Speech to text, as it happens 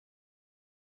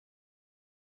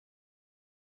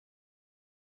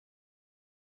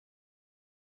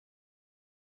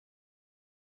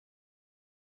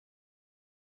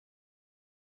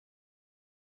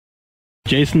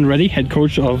Jason Reddy, head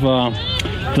coach of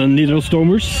the Nidaros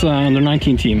Domers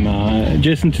under-19 team.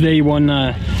 Jason, today you won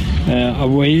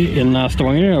away in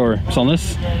Stavanger, or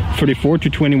Sandnes,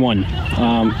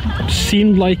 34-21.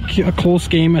 Seemed like a close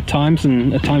game at times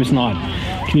and at times not.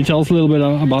 Can you tell us a little bit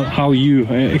about how you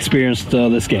experienced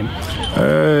this game?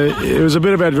 It was a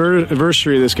bit of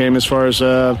adversity this game, as far as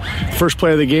first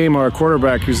play of the game. Our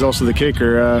quarterback, who's also the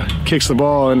kicker, kicks the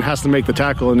ball and has to make the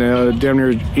tackle, and damn near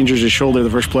injures his shoulder the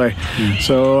first play.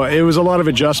 So it was a lot of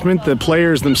adjustment. The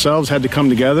players themselves had to come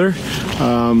together.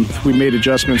 We made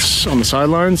adjustments on the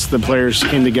sidelines. The players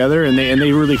came together, and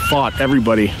they really fought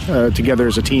everybody together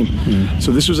as a team.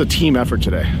 So this was a team effort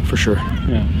today, for sure.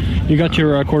 Yeah. You got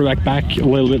your quarterback back a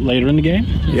little bit later in the game?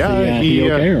 Yeah, he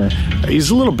okay, or? He's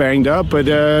a little banged up, but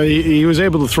he was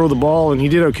able to throw the ball, and he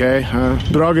did okay.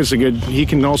 But August he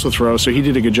can also throw, so he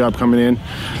did a good job coming in.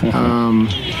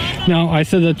 Now, I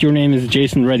said that your name is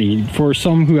Jason Reddy. For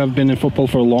some who have been in football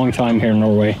for a long time here in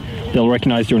Norway, they'll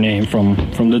recognize your name from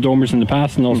the Domers in the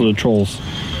past and also the Trolls.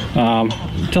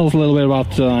 Tell us a little bit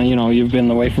about, you've been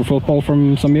away from football for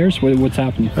some years. What's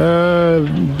happened?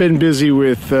 Been busy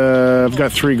with, I've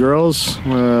got 3 girls,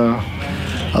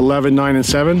 11, 9, and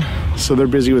 7. So they're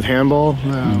busy with handball.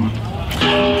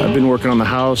 I've been working on the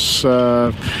house.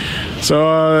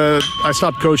 So I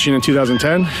stopped coaching in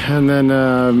 2010, and then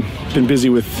been busy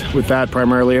with that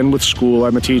primarily, and with school.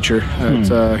 I'm a teacher at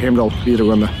Heimdal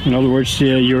videregående. In other words,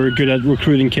 you're good at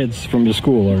recruiting kids from the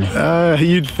school, or?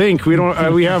 You'd think. We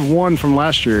don't. We have one from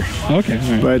last year. Okay.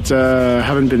 Right. But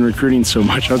haven't been recruiting so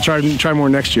much. I'll try more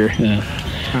next year. Yeah.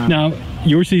 Now,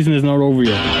 your season is not over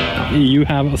yet. You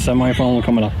have a semi-final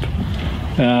coming up.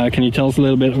 Can you tell us a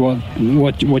little bit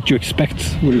what you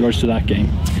expect with regards to that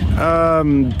game?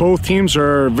 Both teams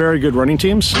are very good running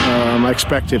teams. I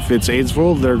expect if it's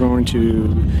Eidsvoll, they're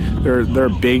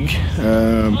big,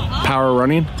 power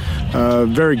running,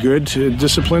 very good.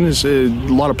 Discipline is a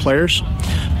lot of players,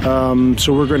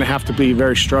 so we're going to have to be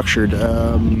very structured.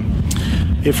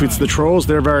 If it's the Trolls,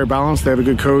 they're very balanced. They have a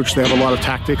good coach. They have a lot of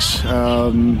tactics.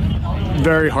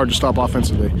 Very hard to stop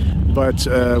offensively. But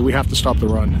we have to stop the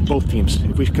run, both teams.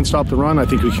 If we can stop the run, I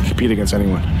think we can compete against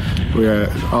anyone.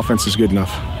 Offense is good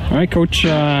enough. All right, Coach.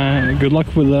 Good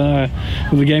luck with the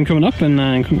game coming up,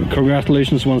 and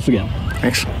congratulations once again.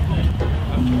 Thanks.